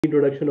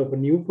introduction of a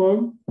new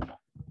firm.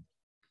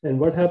 And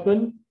what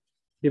happened?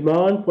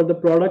 Demand for the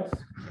products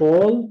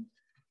fall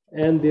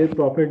and their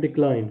profit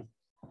decline.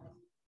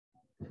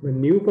 When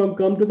new firm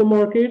come to the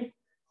market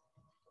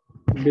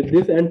with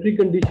this entry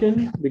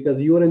condition, because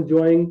you are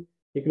enjoying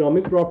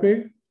economic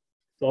profit,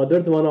 so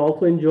others want to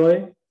also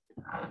enjoy.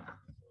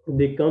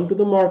 They come to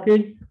the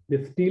market,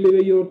 they steal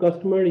away your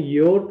customer,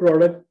 your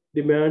product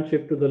demand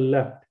shift to the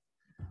left.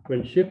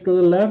 When shift to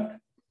the left,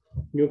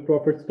 your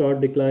profits start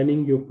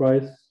declining, your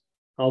price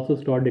also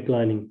start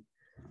declining.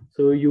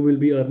 So you will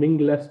be earning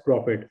less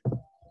profit.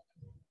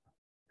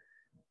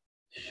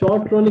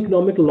 Short-run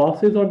economic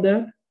losses are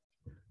that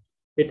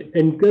it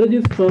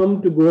encourages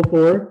firm to go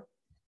for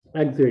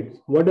exits.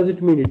 What does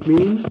it mean? It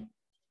means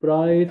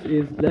price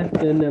is less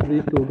than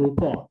average total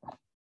cost.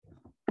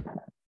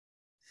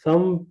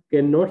 Some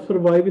cannot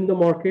survive in the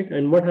market,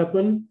 and what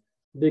happens?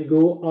 They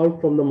go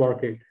out from the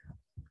market.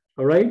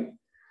 All right.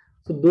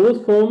 So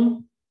those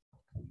firms,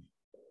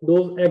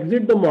 those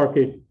exit the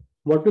market.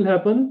 What will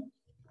happen?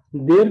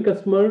 Their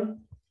customer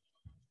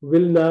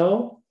will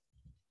now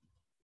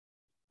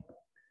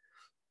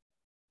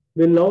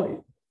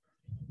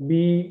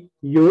be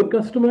your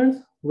customers,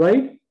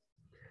 right?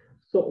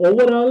 So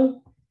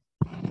overall,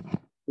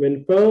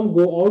 when firms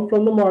go out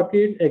from the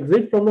market,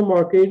 exit from the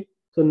market,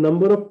 so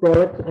number of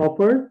products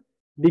offered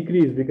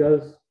decrease,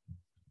 because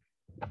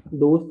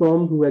those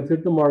firms who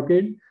exit the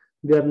market,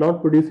 they are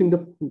not producing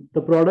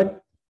the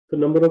product, so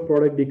number of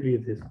product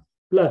decreases.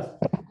 Plus,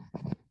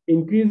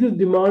 increases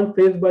demand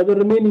faced by the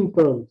remaining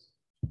firms.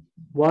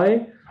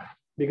 Why?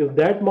 Because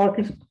that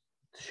market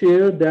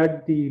share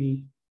that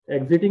the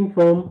exiting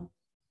firm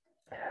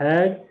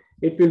had,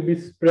 it will be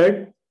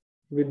spread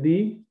with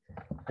the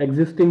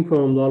existing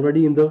firms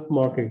already in the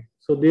market.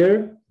 So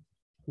their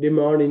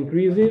demand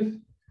increases.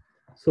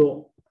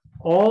 So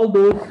all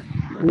those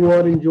who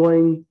are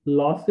enjoying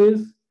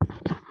losses,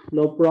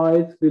 now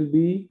price will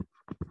be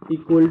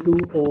equal to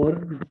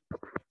or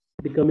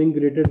becoming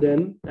greater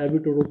than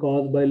average total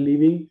cost by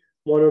leaving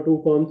one or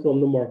two firms from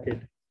the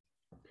market.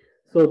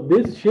 So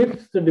this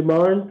shifts the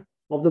demand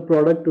of the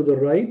product to the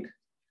right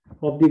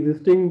of the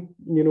existing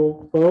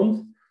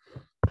firms,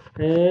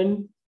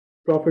 and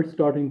profits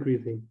start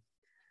increasing.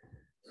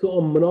 So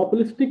a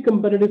monopolistic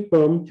competitive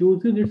firm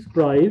chooses its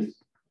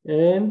price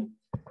and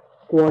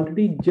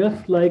quantity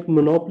just like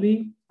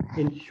monopoly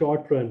in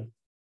short run.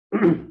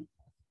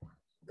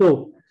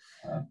 So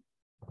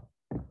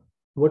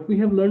what we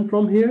have learned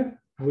from here?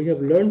 We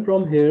have learned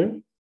from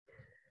here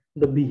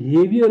the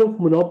behavior of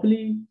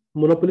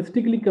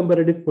monopolistically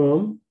competitive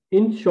firm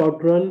in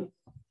short run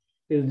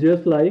is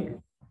just like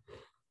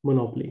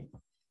monopoly.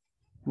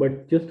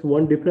 But just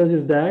one difference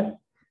is that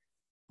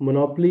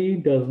monopoly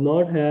does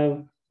not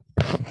have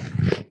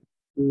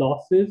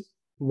losses,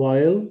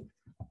 while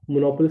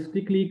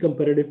monopolistically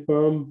competitive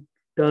firm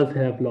does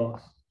have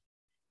loss.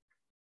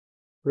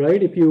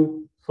 Right? If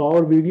you saw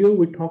our video,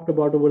 we talked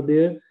about over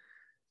there,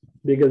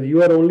 because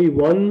you are only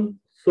one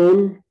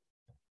sole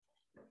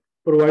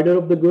provider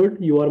of the good,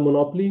 you are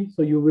monopoly,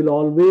 so you will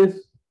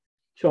always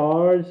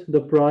charge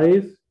the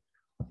price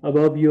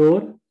above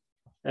your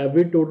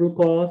average total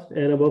cost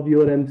and above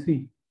your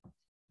MC.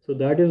 So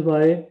that is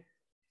why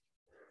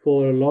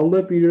for a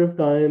longer period of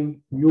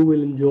time, you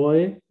will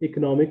enjoy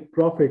economic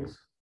profits.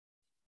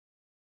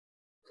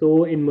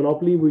 So in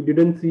monopoly, we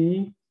didn't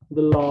see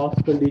the loss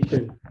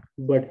condition.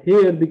 But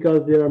here,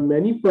 because there are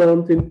many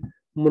firms in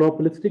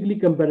monopolistically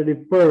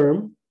competitive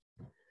firm,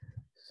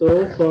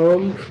 so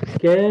firms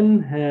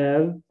can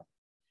have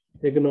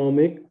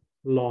economic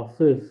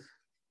losses.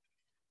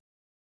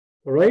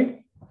 All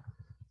right.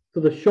 So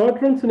the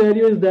short run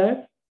scenario is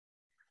that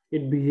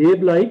it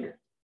behaves like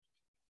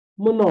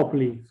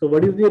monopoly. So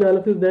what is the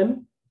analysis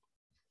then?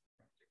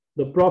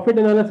 The profit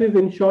analysis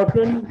in short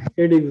run,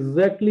 it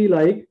exactly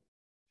like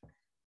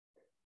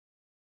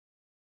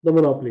the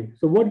monopoly.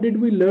 So what did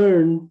we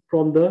learn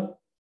from the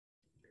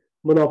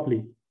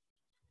monopoly?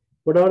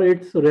 What are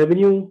its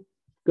revenue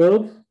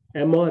curves?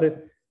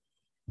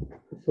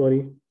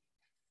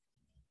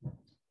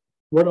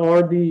 What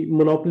are the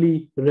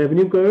monopoly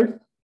revenue curves?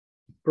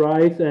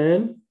 Price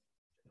and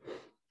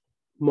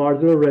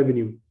marginal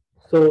revenue.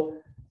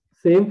 So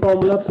same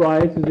formula,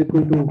 price is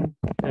equal to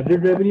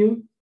average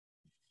revenue,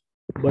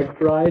 but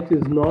price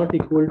is not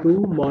equal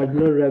to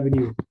marginal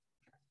revenue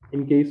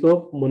in case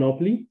of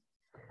monopoly.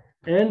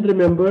 And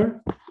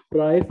remember,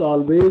 price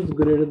always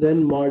greater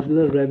than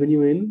marginal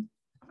revenue in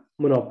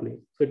monopoly.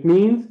 So it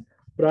means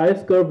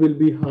price curve will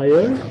be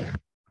higher.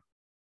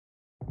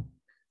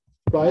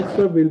 Price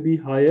curve will be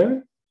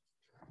higher,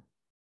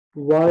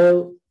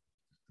 while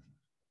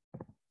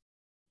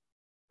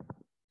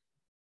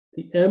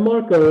the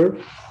MR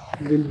curve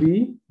will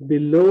be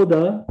below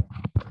the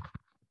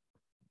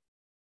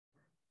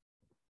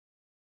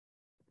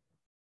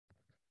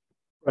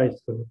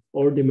price curve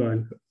or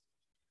demand curve.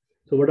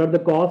 So what are the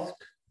cost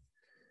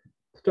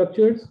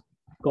structures?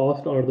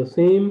 Costs are the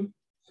same.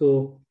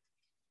 So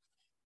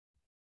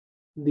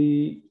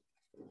the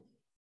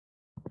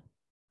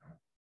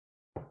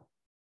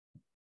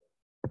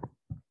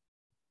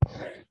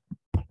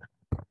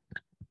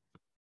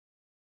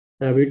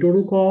average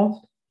total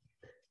cost,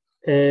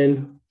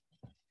 and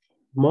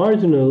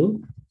marginal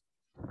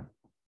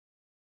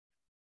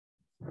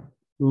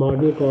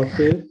cost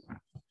is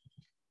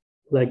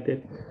like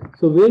that.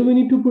 So where we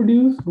need to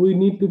produce? We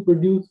need to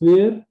produce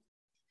where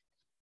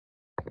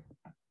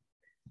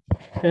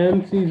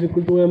MC is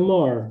equal to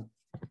MR.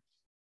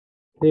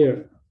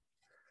 Here.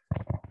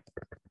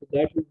 So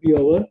that would be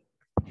our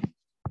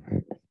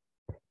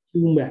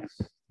Qmax.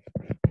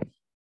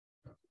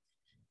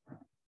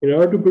 In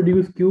order to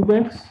produce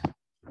Qmax,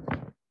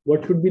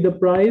 what should be the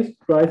price?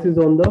 Price is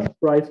on the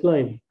price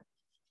line.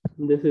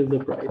 This is the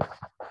price.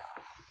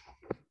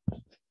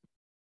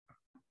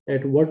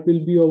 At what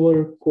will be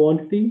our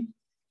quantity?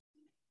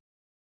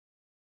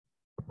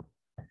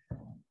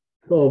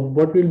 So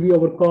what will be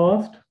our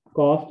cost?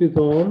 Cost is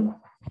on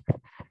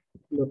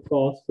the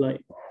cost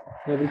line.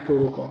 Every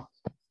total cost.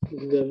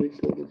 This is every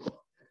total cost.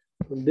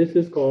 So this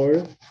is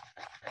called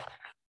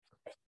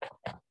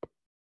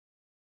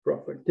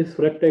profit. This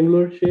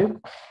rectangular shape,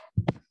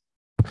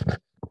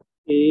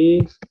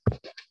 A,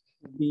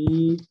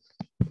 B,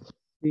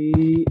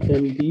 C,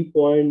 and D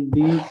point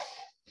D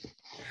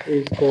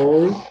is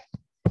called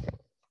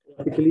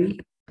basically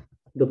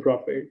the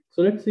profit.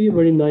 So let's see a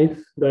very nice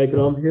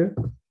diagram here.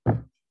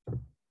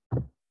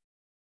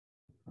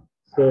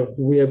 So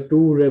we have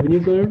two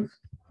revenue curves,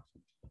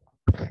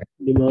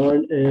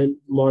 demand and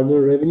marginal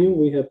revenue.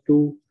 We have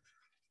two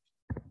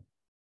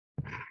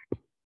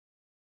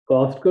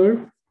cost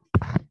curve.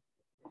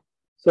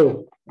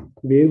 So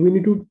where we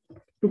need to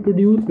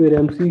produce, where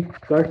MC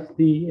cuts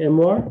the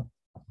MR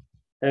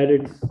at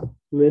its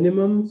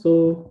minimum.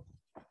 So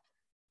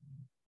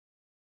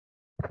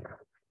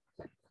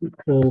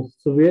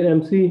where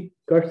MC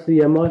cuts the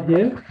MR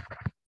here.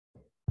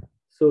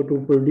 So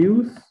to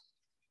produce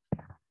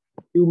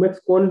Qmax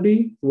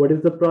quantity, what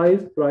is the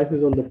price? Price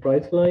is on the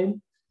price line.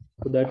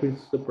 So that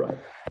is the price.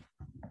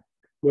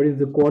 What is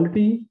the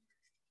quantity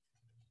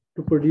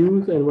to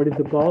produce and what is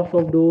the cost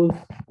of those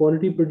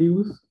quantity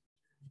produced?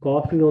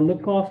 Cost is on the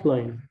cost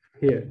line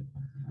here.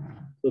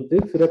 So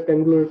this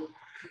rectangular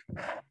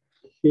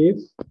shape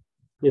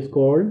is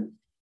called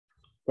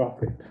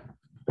profit.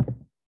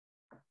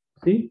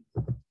 See?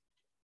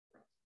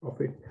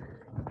 Profit.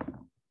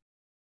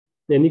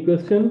 Any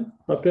question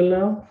up till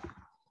now?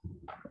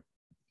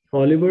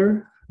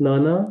 Oliver,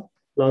 Nana,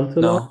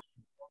 Lancelot, No.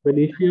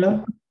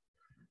 Venetia,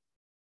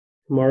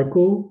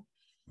 Marco,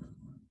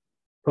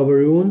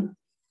 Pavaroon,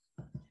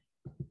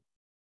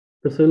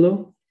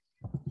 Priscilla,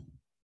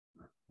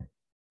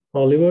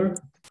 Oliver.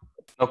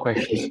 No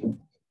questions.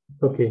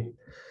 Okay.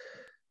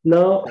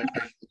 Now,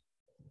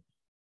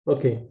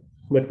 okay,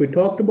 but we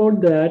talked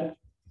about that.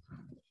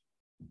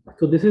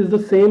 So this is the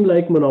same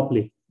like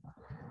Monopoly.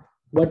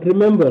 But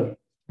remember,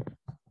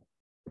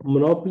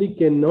 Monopoly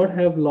cannot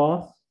have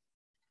loss,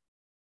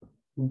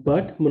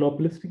 but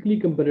monopolistically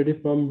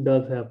competitive firm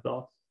does have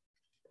loss.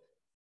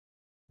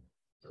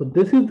 So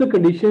this is the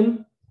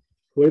condition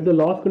where the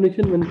loss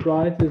condition when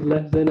price is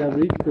less than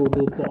average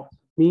total cost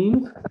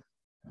means.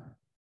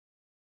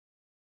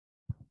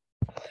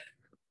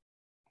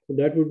 So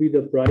that would be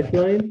the price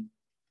line.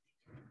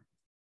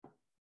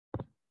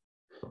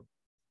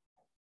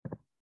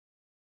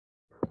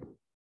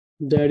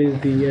 That is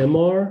the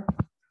MR.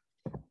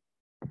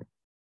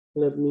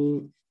 Let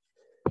me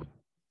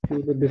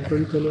choose a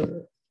different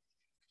color.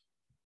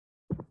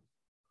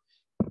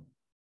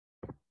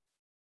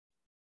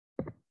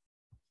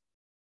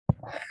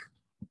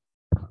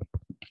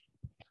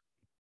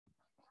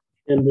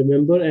 And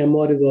remember,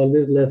 MR is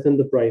always less than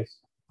the price.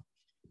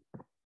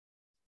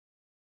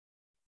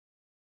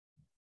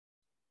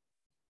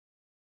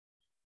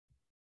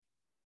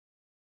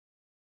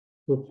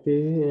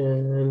 Okay,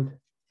 and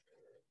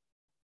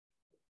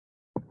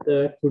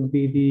that would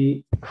be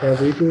the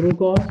average total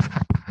cost.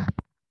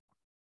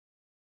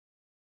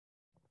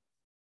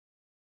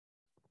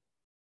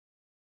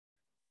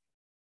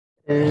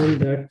 And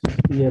that's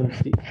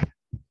EMC.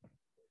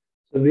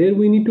 So where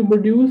we need to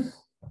produce,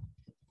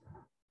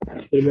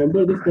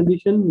 remember this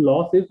condition,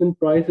 loss is when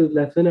price is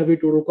less than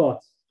average total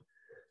cost.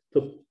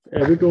 So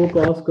average total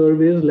cost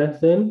curve is less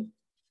than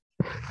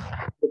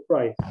the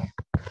price,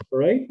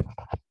 right?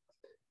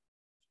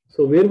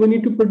 So where we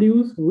need to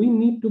produce, we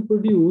need to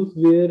produce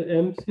where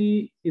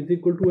MC is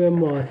equal to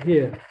MR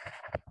here.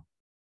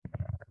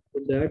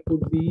 So that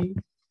would be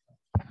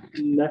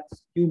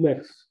max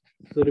Qmax.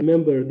 So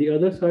remember, the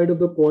other side of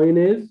the coin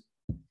is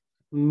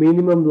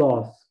minimum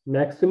loss.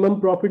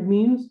 Maximum profit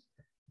means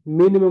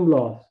minimum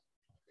loss.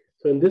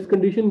 So in this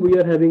condition, we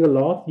are having a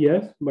loss,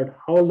 yes, but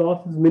how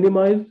loss is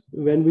minimized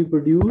when we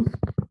produce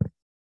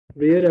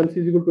where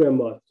MC is equal to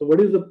MR. So what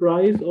is the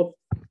price of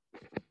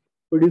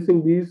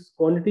producing these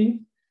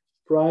quantity?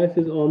 Price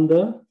is on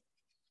the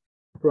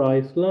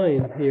price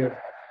line here.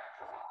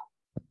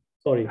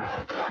 Sorry,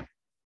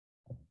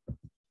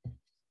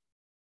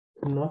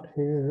 not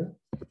here.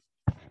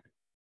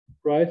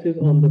 Price is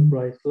on the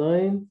price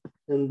line,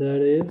 and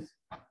that is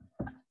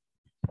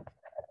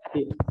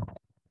here.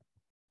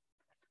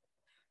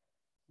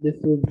 This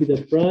would be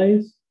the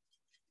price,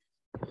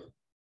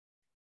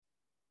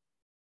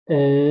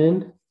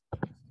 And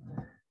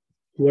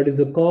what is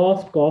the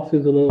cost? Cost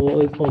is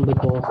on the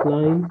cost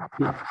line.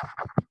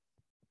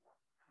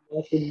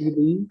 That would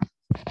be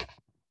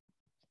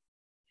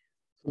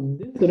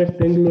this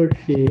rectangular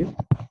shape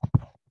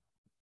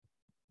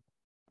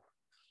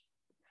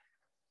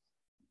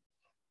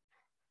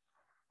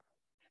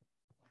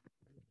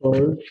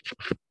called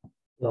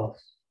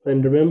loss.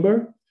 And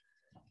remember,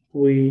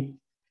 we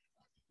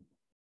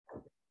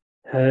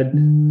had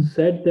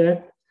said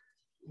that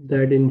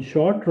in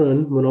short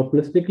run,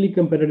 monopolistically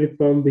competitive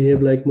firms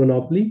behave like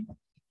monopoly,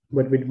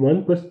 but with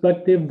one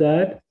perspective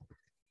that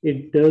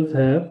it does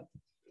have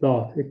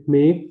loss. It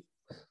makes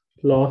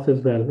loss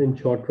as well in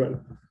short run.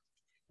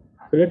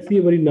 So let's see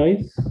a very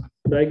nice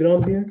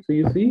diagram here. So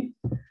you see,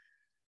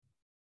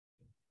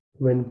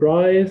 when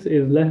price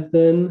is less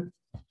than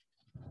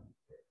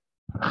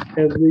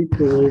every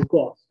total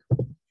cost,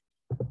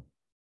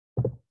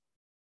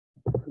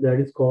 that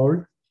is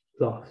called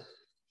loss.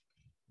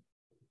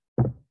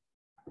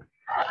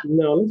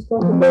 Now let's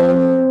talk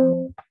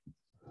about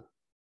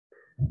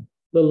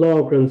the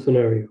long run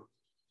scenario.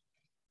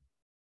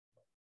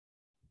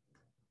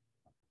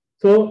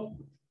 So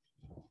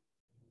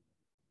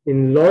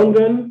in long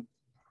run,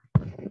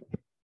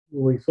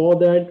 we saw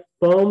that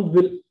firms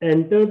will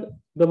enter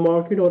the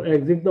market or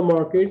exit the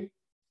market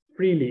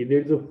freely.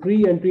 There's a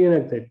free entry and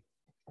exit.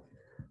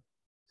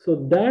 So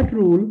that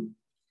rule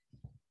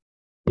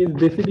is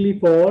basically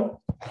for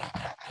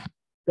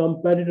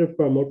competitive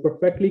firm or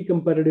perfectly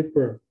competitive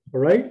firm, all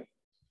right?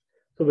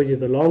 So which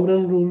is a long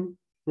run rule,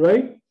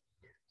 right?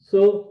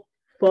 So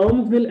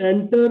firms will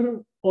enter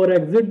or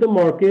exit the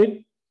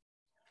market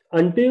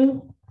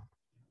until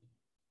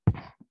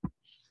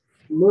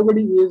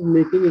nobody is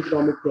making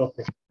economic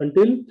profit,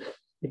 until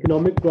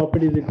economic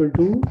profit is equal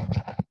to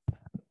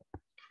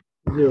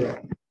 0.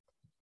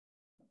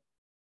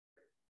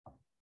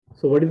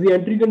 So what is the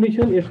entry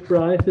condition? If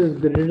price is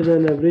greater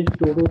than average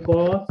total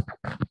cost,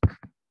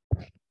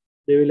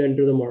 they will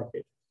enter the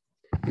market.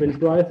 When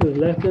price is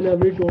less than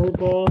average total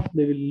cost,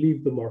 they will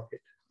leave the market.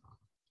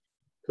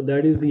 So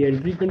that is the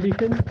entry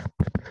condition,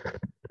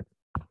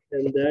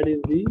 and that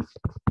is the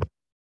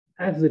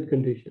exit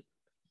condition.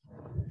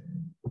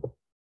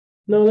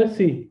 Now let's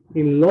see,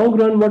 in long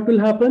run, what will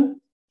happen?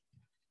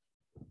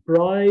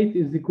 Price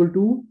is equal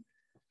to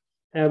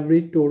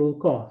average total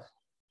cost.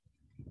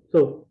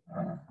 So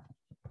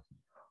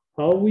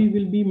how we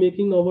will be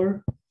making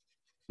our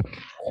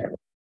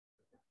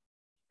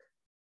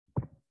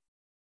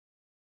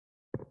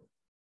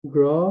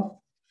graph?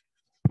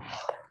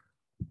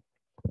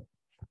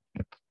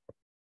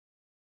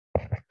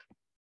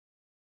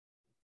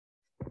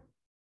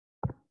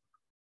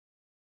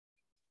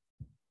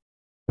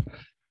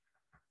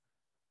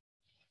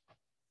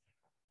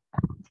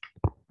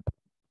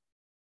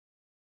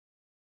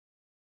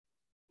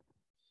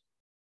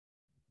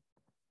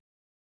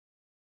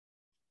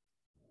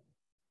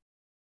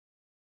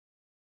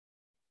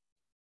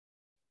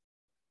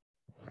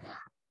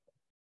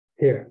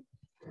 Here.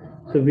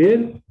 So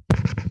where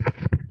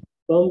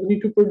firms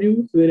need to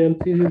produce, where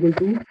MC is equal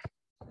to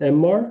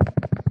MR,